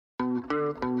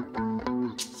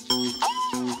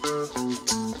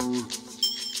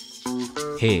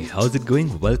Hey, how's it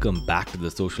going? Welcome back to the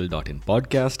Social.in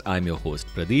podcast. I'm your host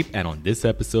Pradeep, and on this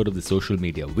episode of the Social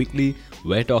Media Weekly,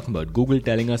 we're talking about Google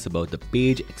telling us about the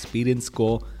page experience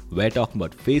score, we're talking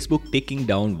about Facebook taking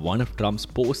down one of Trump's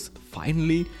posts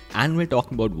finally, and we're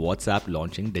talking about WhatsApp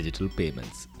launching digital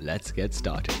payments. Let's get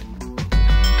started.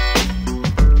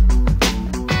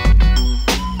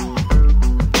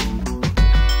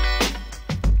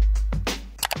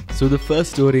 So the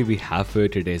first story we have for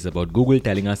today is about Google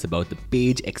telling us about the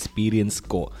page experience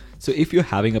score. So if you're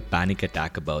having a panic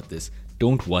attack about this,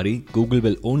 don't worry, Google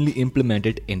will only implement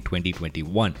it in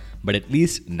 2021, but at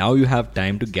least now you have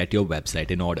time to get your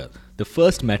website in order. The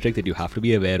first metric that you have to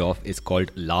be aware of is called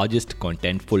Largest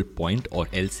Contentful Point or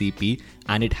LCP,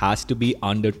 and it has to be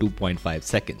under 2.5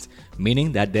 seconds,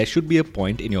 meaning that there should be a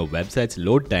point in your website's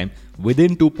load time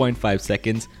within 2.5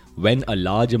 seconds when a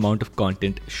large amount of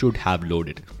content should have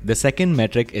loaded. The second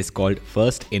metric is called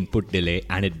First Input Delay,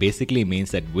 and it basically means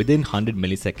that within 100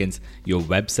 milliseconds, your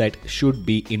website should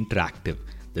be interactive.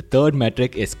 The third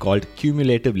metric is called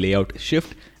Cumulative Layout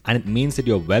Shift, and it means that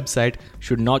your website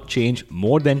should not change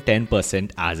more than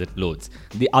 10% as it loads.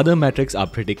 The other metrics are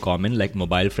pretty common, like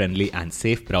mobile friendly and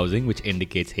safe browsing, which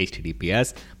indicates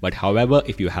HTTPS. But however,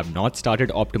 if you have not started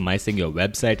optimizing your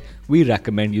website, we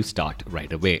recommend you start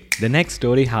right away. The next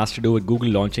story has to do with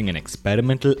Google launching an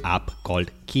experimental app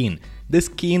called Keen. This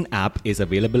Keen app is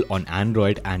available on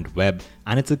Android and web,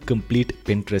 and it's a complete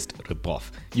Pinterest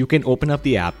ripoff. You can open up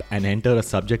the app and enter a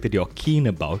subject that you're keen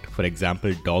about, for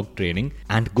example, dog training,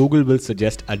 and Google will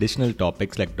suggest additional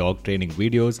topics like dog training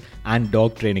videos and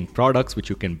dog training products which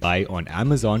you can buy on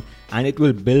Amazon, and it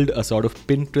will build a sort of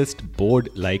Pinterest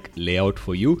board-like layout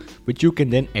for you, which you can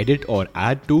then edit or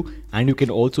add to, and you can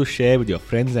also share with your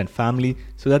friends and family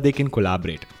so that they can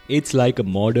collaborate. It's like a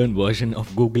modern version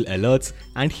of Google Alerts,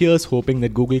 and here's hoping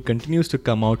that Google continues to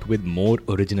come out with more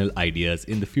original ideas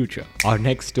in the future. Our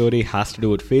next story has to do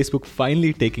with Facebook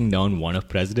finally taking down one of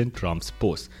President Trump's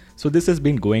posts. So this has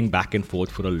been going back and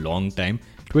forth for a long time.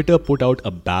 Twitter put out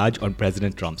a badge on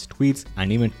President Trump's tweets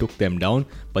and even took them down,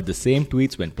 but the same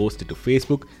tweets, when posted to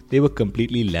Facebook, they were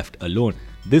completely left alone.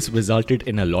 This resulted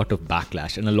in a lot of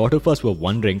backlash, and a lot of us were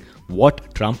wondering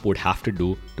what Trump would have to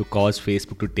do to cause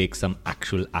Facebook to take some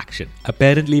actual action.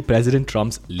 Apparently, President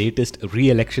Trump's latest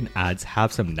re-election ads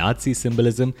have some Nazi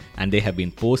symbolism, and they have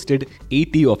been posted,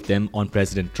 80 of them on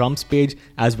President Trump's page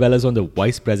as well as on the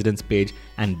Vice President's page,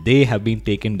 and they have been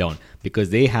taken down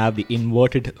because they have the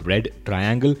inverted red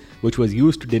triangle, which was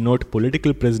used to denote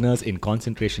political prisoners in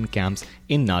concentration camps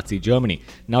in Nazi Germany.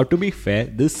 Now, to be fair,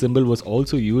 this symbol was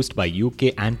also used by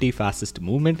UK anti-fascist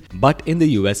movement, but in the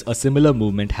US, a similar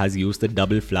movement has used the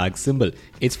double flag symbol.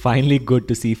 It's finally good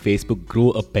to see Facebook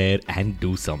grow a pair and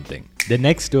do something. The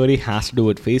next story has to do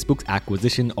with Facebook's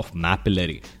acquisition of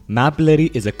Mapillary.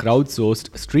 Mapillary is a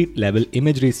crowdsourced street-level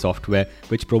imagery software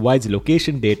which provides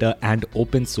location data and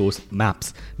open source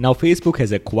maps. Now, Facebook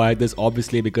has acquired this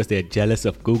obviously because they are jealous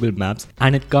of Google Maps,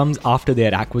 and it comes after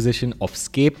their acquisition of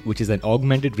Scape, which is an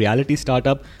augmented reality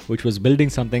startup which was building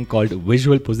something called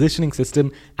Visual Positioning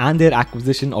System, and their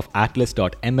acquisition of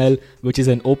Atlas.ml, which is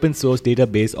an open source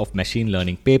database of machine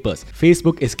learning papers.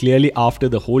 Facebook is clearly after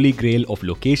the holy grail of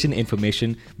location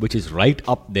information, which is right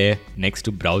up there next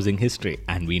to browsing history,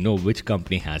 and we know which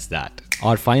company has that.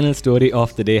 Our final story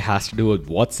of the day has to do with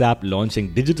WhatsApp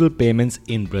launching digital payments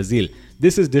in Brazil.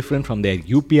 This is different from their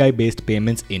UPI-based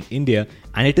payments in India,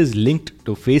 and it is linked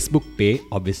to Facebook Pay,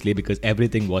 obviously, because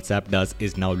everything WhatsApp does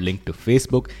is now linked to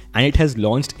Facebook, and it has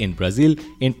launched in Brazil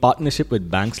in partnership with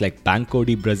banks like Banco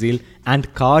de Brazil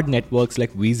and card networks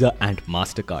like Visa and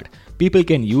MasterCard. People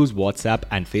can use WhatsApp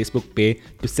and Facebook Pay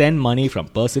to send money from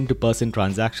person-to-person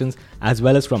transactions as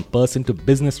well as from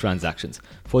person-to-business transactions.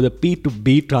 For the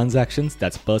P2B transactions,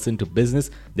 that's person to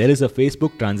business, there is a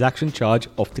Facebook transaction charge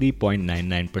of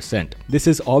 3.99%. This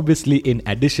is obviously in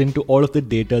addition to all of the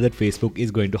data that Facebook is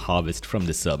going to harvest from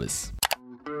this service.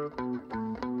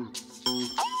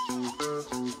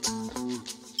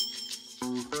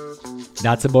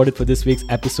 That's about it for this week's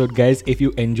episode, guys. If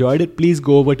you enjoyed it, please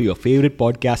go over to your favorite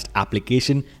podcast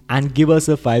application and give us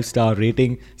a 5-star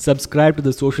rating. Subscribe to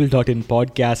the Social.in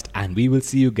podcast, and we will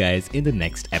see you guys in the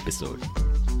next episode.